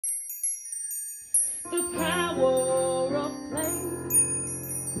The power of play.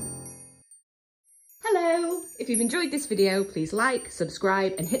 Hello! If you've enjoyed this video, please like,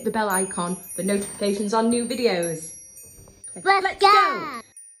 subscribe and hit the bell icon for notifications on new videos. Let's go!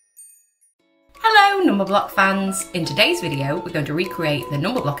 Hello Numberblock fans! In today's video we're going to recreate the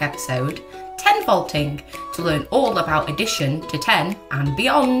Numberblock episode 10 vaulting to learn all about addition to 10 and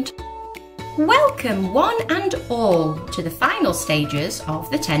beyond. Welcome one and all to the final stages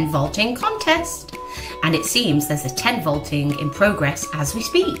of the 10 vaulting contest. And it seems there's a 10 vaulting in progress as we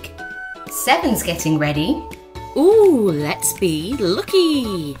speak. 7's getting ready. Ooh, let's be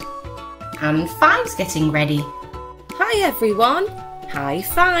lucky. And 5's getting ready. Hi everyone, high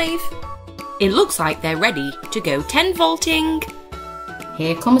five. It looks like they're ready to go 10 vaulting.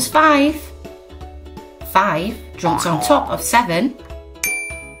 Here comes 5. 5 jumps on top of 7.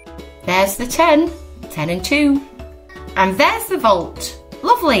 There's the 10, 10 and 2. And there's the vault.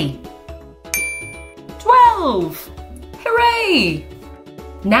 Lovely. 12. Hooray!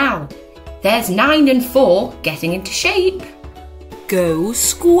 Now, there's 9 and 4 getting into shape. Go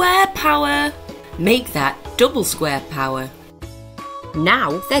square power. Make that double square power.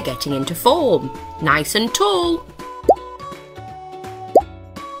 Now they're getting into form, nice and tall.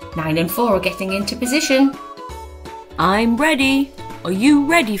 9 and 4 are getting into position. I'm ready. Are you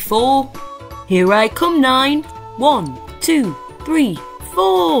ready, 4? Here I come, 9. 1, 2, 3,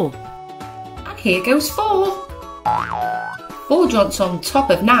 4. And here goes 4. 4 jumps on top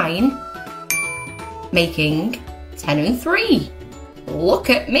of 9, making 10 and 3.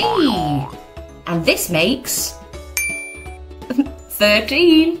 Look at me! And this makes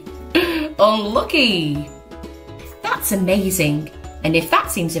 13. Unlucky. That's amazing. And if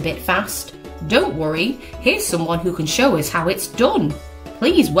that seems a bit fast, don't worry, here's someone who can show us how it's done.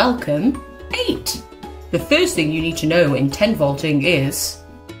 Please welcome 8. The first thing you need to know in 10 vaulting is,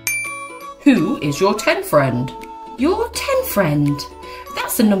 who is your 10 friend? Your 10 friend.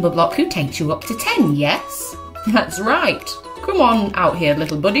 That's the number block who takes you up to 10, yes? That's right. Come on out here,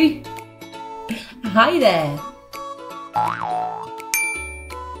 little buddy. Hi there.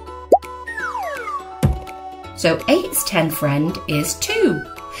 So 8's 10 friend is 2.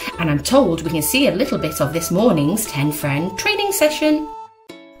 And I'm told we can see a little bit of this morning's 10 friend training session.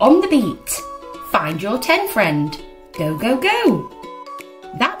 On the beat, find your 10 friend. Go, go, go.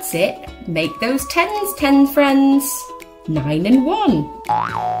 That's it. Make those 10's 10 friends. 9 and 1.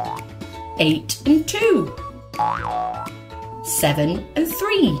 8 and 2. 7 and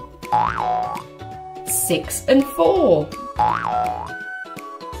 3. 6 and 4.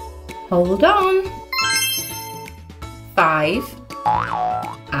 Hold on. 5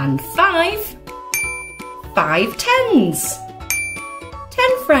 and 5. 5 10's.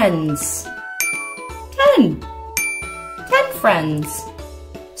 10 friends. 10. 10 friends.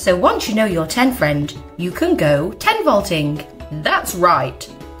 So once you know your 10 friend, you can go 10 vaulting. That's right.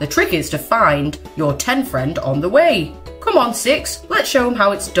 The trick is to find your 10 friend on the way. Come on 6, let's show them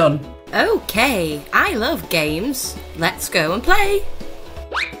how it's done. Okay, I love games. Let's go and play.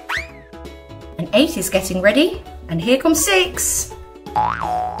 And 8 is getting ready. And here comes 6.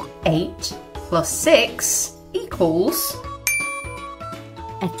 8 plus 6 equals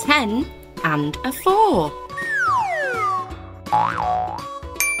A 10 and a 4.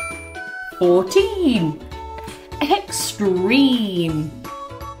 14. Extreme.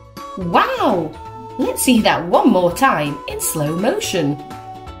 Wow! Let's see that one more time in slow motion.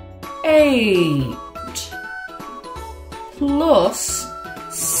 8 plus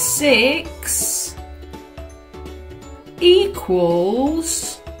 6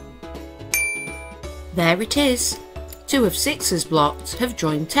 equals... There it is. 2 of 6's blocks have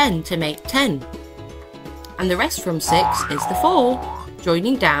joined 10 to make 10. And the rest from 6 is the 4,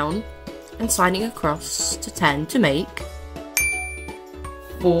 joining down and sliding across to 10 to make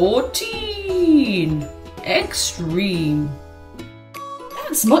 14. Extreme.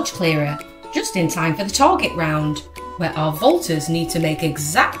 That's much clearer. Just in time for the target round, where our vaulters need to make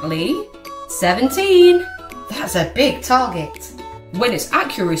exactly 17. That's a big target. When it's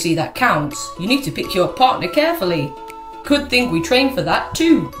accuracy that counts, you need to pick your partner carefully. Good thing we trained for that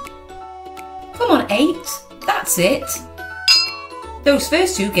too. Come on 8, that's it. Those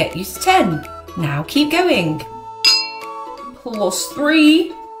first 2 get you to 10. Now keep going. Plus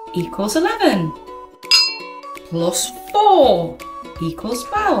 3 equals 11. Plus 4 equals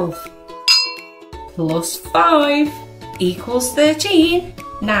 12. Plus 5 equals 13.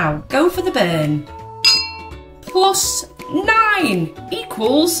 Now go for the burn. Plus 9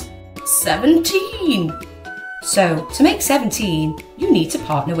 equals 17. So to make 17, you need to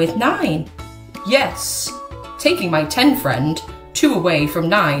partner with 9. Yes, taking my 10 friend 2 away from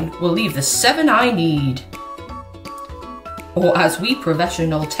 9 will leave the 7 I need. Or as we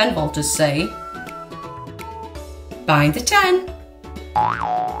professional 10-volters say, find the 10.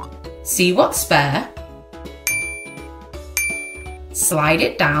 See what's spare? Slide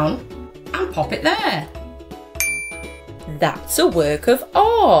it down and pop it there. That's a work of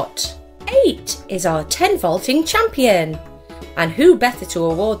art. 8 is our 10-vaulting champion. And who better to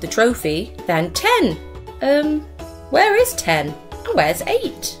award the trophy than 10? Where is 10? And where's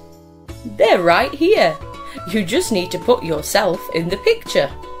 8? They're right here. You just need to put yourself in the picture.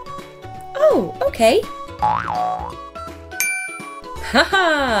 Oh, okay.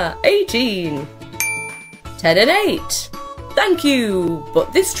 Haha, 18. 10 and 8. Thank you,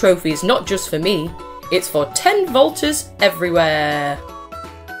 but this trophy is not just for me. It's for 10-volters everywhere.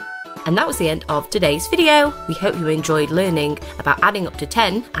 And that was the end of today's video. We hope you enjoyed learning about adding up to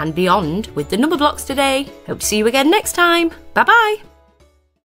 10 and beyond with the number blocks today. Hope to see you again next time. Bye bye.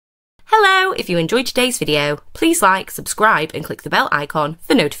 Hello, if you enjoyed today's video, please like, subscribe and click the bell icon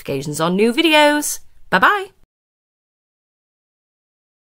for notifications on new videos. Bye bye.